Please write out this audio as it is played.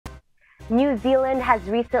New Zealand has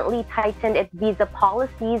recently tightened its visa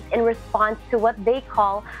policies in response to what they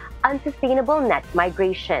call unsustainable net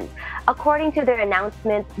migration. According to their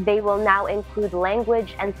announcement, they will now include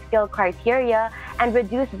language and skill criteria and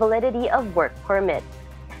reduce validity of work permits.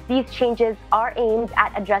 These changes are aimed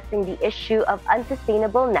at addressing the issue of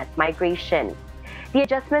unsustainable net migration. The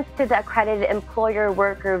adjustments to the accredited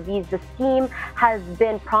employer-worker visa scheme has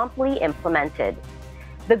been promptly implemented.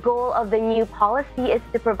 The goal of the new policy is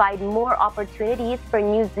to provide more opportunities for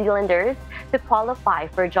New Zealanders to qualify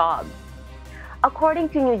for jobs. According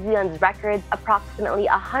to New Zealand's records, approximately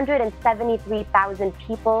 173,000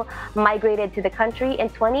 people migrated to the country in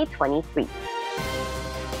 2023.